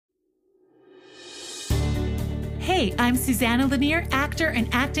Hey, I'm Susanna Lanier, actor and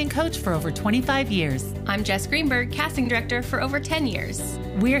acting coach for over 25 years. I'm Jess Greenberg, casting director for over 10 years.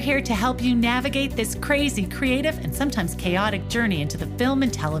 We're here to help you navigate this crazy, creative, and sometimes chaotic journey into the film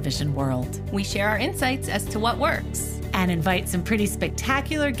and television world. We share our insights as to what works. And invite some pretty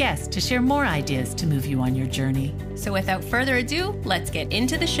spectacular guests to share more ideas to move you on your journey. So without further ado, let's get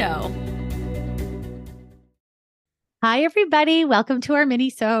into the show. Hi, everybody. Welcome to our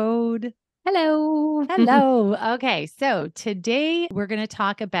mini-sode. Hello. Hello. Okay, so today we're going to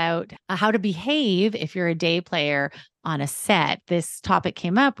talk about how to behave if you're a day player on a set. This topic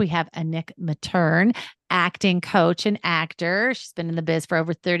came up. We have Anik Matern, acting coach and actor. She's been in the biz for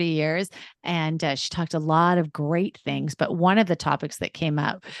over 30 years, and she talked a lot of great things. But one of the topics that came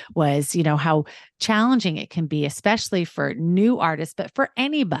up was, how challenging it can be, especially for new artists, but for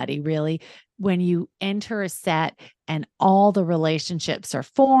anybody really, when you enter a set and all the relationships are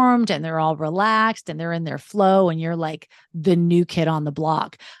formed and they're all relaxed and they're in their flow and you're like the new kid on the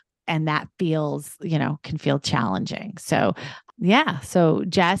block. And that feels, can feel challenging. So, yeah. So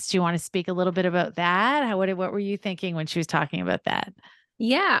Jess, do you want to speak a little bit about that? What were you thinking when she was talking about that?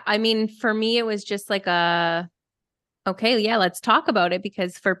 Yeah. I mean, for me, it was just like okay, yeah, let's talk about it,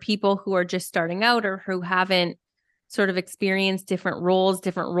 because for people who are just starting out or who haven't sort of experienced different roles,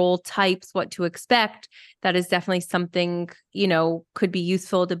 different role types, what to expect, that is definitely something, could be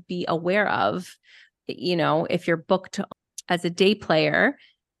useful to be aware of, if you're booked as a day player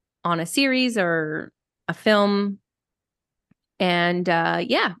on a series or a film. And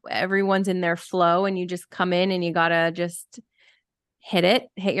everyone's in their flow and you just come in and you gotta just hit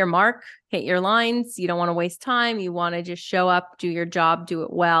your mark, hit your lines. You don't want to waste time. You want to just show up, do your job, do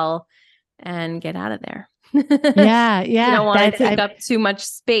it well, and get out of there. Yeah. You don't want to take up too much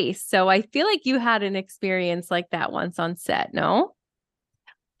space. So I feel like you had an experience like that once on set, no?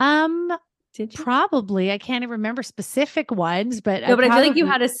 Did you? Probably. I can't even remember specific ones, but I feel like you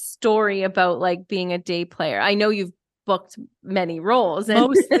had a story about like being a day player. I know you've booked many roles,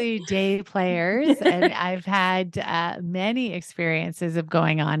 mostly day players, and I've had many experiences of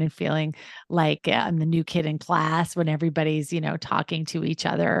going on and feeling like I'm the new kid in class when everybody's talking to each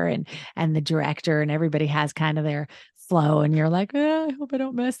other and the director, and everybody has kind of their flow, and you're like, I hope I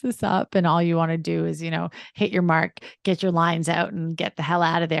don't mess this up, and all you want to do is hit your mark, get your lines out, and get the hell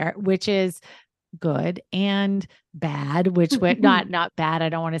out of there, which is good and bad, which not bad. I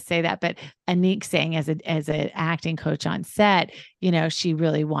don't want to say that, but Anik saying as an acting coach on set, she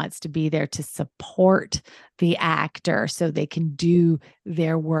really wants to be there to support the actor so they can do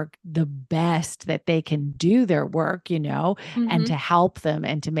their work the best that they can do their work, and to help them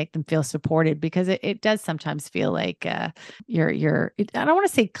and to make them feel supported, because it does sometimes feel like you're I don't want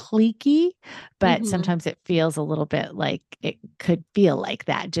to say cliquey, but sometimes it feels a little bit like it could feel like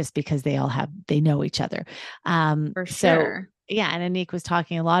that just because they know each other. For sure. So, yeah. And Anik was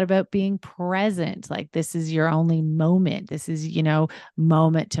talking a lot about being present. Like, this is your only moment. This is,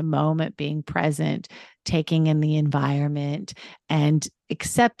 moment to moment, being present, taking in the environment and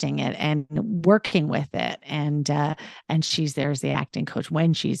accepting it and working with it. And she's there as the acting coach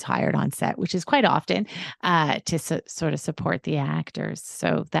when she's hired on set, which is quite often to sort of support the actors.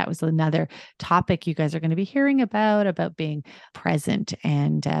 So that was another topic you guys are going to be hearing about being present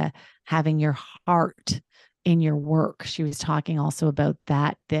and having your heart in your work. She was talking also about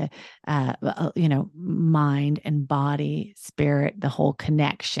that, the, mind and body, spirit, the whole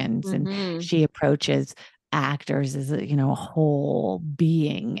connections. And she approaches actors as a whole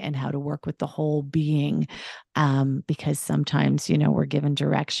being and how to work with the whole being. Because sometimes, we're given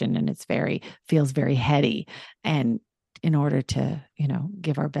direction and feels very heady. And in order to,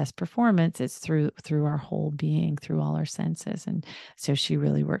 give our best performance, it's through our whole being, through all our senses. And so she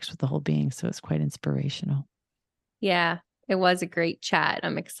really works with the whole being. So it's quite inspirational. Yeah, it was a great chat.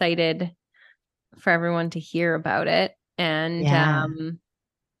 I'm excited for everyone to hear about it. And,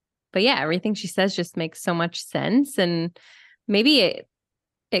 but yeah, everything she says just makes so much sense. And maybe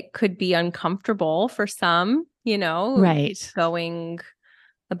it could be uncomfortable for some, right. Going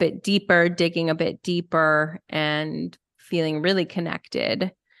a bit deeper, digging a bit deeper and feeling really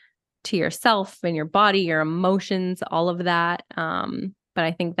connected to yourself and your body, your emotions, all of that. But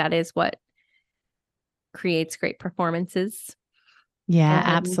I think that is what creates great performances. Yeah,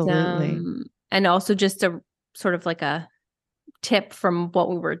 absolutely. And also just a sort of like a tip from what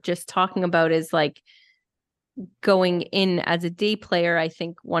we were just talking about is like going in as a day player. I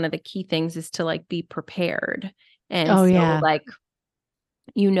think one of the key things is to like be prepared. And like,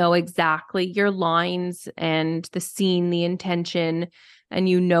 exactly your lines and the scene, the intention, and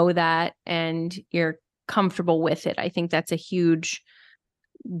that, and you're comfortable with it. I think that's a huge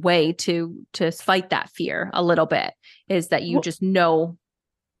way to fight that fear a little bit, is that you just know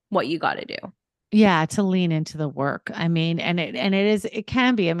what you got to do. Yeah, to lean into the work. I mean, it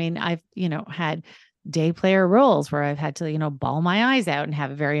can be. I mean, I've, had day player roles where I've had to, bawl my eyes out and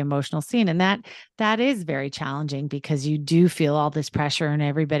have a very emotional scene. And that is very challenging because you do feel all this pressure and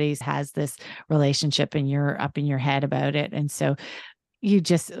everybody's has this relationship and you're up in your head about it. And so you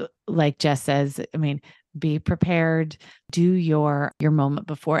just, like Jess says, I mean, be prepared, do your moment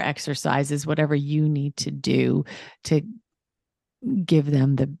before exercises, whatever you need to do to give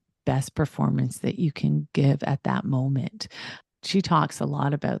them the best performance that you can give at that moment. She talks a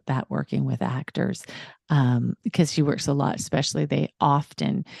lot about that working with actors because she works a lot, especially they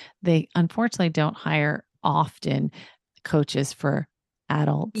unfortunately don't hire often coaches for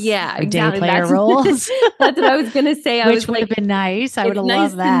adults. Yeah, for exactly. Day player roles. That's what I was going to say. Which would have been nice. I would have loved that.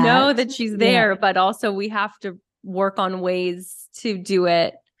 It's nice to know that she's there, but also we have to work on ways to do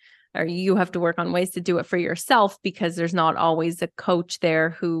it, or you have to work on ways to do it for yourself, because there's not always a coach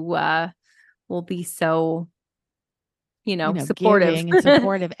there who will be so, supportive. Giving and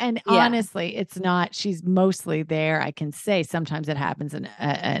supportive. And honestly, it's not, she's mostly there. I can say sometimes it happens in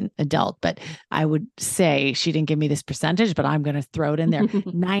an adult, but I would say she didn't give me this percentage, but I'm going to throw it in there.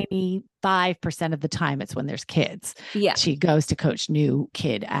 95% of the time it's when there's kids. Yeah. She goes to coach new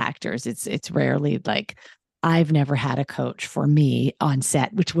kid actors. It's rarely like, I've never had a coach for me on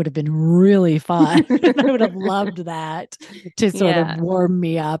set, which would have been really fun. I would have loved that to sort of warm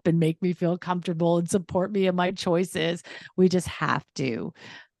me up and make me feel comfortable and support me in my choices. We just have to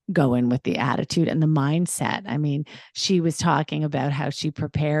go in with the attitude and the mindset. I mean, she was talking about how she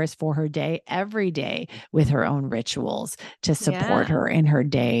prepares for her day every day with her own rituals to support her in her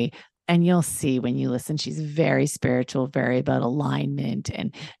day. And you'll see when you listen, she's very spiritual, very about alignment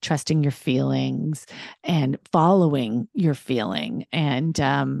and trusting your feelings and following your feeling. And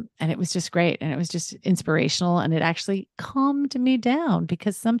it was just great. And it was just inspirational. And it actually calmed me down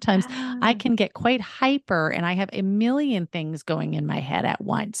because sometimes I can get quite hyper and I have a million things going in my head at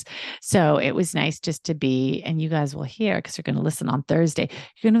once. So it was nice just to be, and you guys will hear because you're going to listen on Thursday.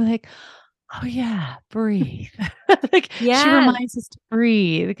 You're going to be like, oh yeah, breathe. She reminds us to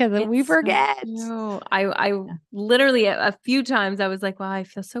breathe because we forget. So I literally a few times I was like, wow, I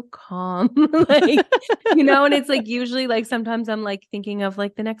feel so calm. And it's like usually like sometimes I'm like thinking of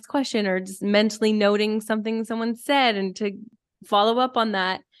like the next question or just mentally noting something someone said and to follow up on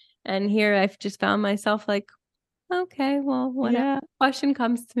that. And here I've just found myself like, okay, well, whatever question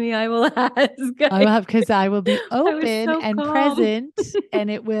comes to me, I will ask. Because I will be open and present, and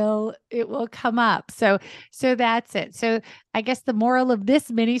it will come up. So that's it. So I guess the moral of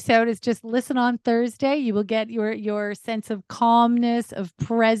this minisode is just listen on Thursday. You will get your sense of calmness, of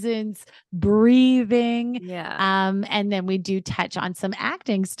presence, breathing. Yeah. And then we do touch on some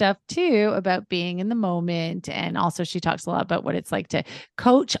acting stuff too about being in the moment. And also she talks a lot about what it's like to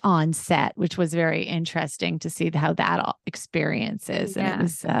coach on set, which was very interesting to see how that all experience is. And it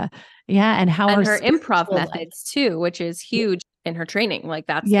was and how her improv methods too, which is huge in her training. Like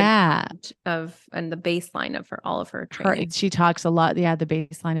that's and the baseline of all of her training. She talks a lot. The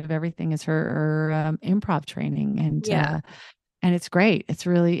baseline of everything is her improv training. And it's great. It's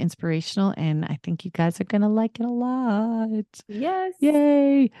really inspirational. And I think you guys are going to like it a lot. Yes.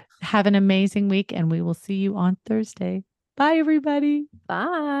 Yay. Have an amazing week. And we will see you on Thursday. Bye, everybody.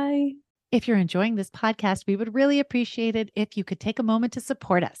 Bye. If you're enjoying this podcast, we would really appreciate it if you could take a moment to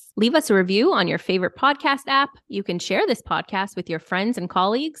support us. Leave us a review on your favorite podcast app. You can share this podcast with your friends and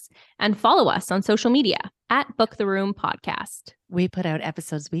colleagues and follow us on social media at Book the Room Podcast. We put out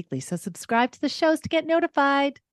episodes weekly, so subscribe to the shows to get notified.